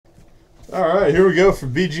Alright, here we go for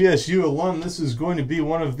BGSUAlum. This is going to be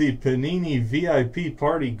one of the Panini VIP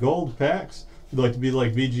Party Gold Packs. If you'd like to be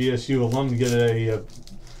like BGSUAlum and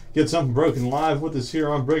get something broken live with us here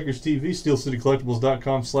on Breakers TV,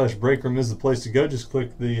 SteelCityCollectibles.com/breakroom is the place to go. Just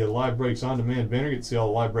click the Live Breaks On Demand banner. Get to see all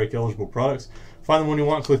the live break eligible products. Find the one you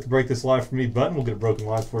want, click the Break This Live For Me button. We'll get it broken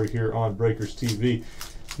live for you here on Breakers TV.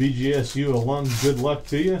 BGSUAlum, good luck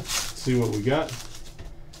to you. Let's see what we got.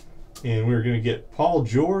 And we're going to get Paul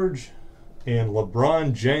George and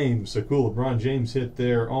LeBron James. So cool, LeBron James hit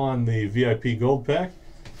there on the VIP Gold Pack.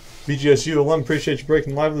 BGSUAlum, appreciate you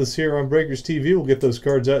breaking live with us here on Breakers TV. We'll get those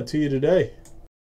cards out to you today.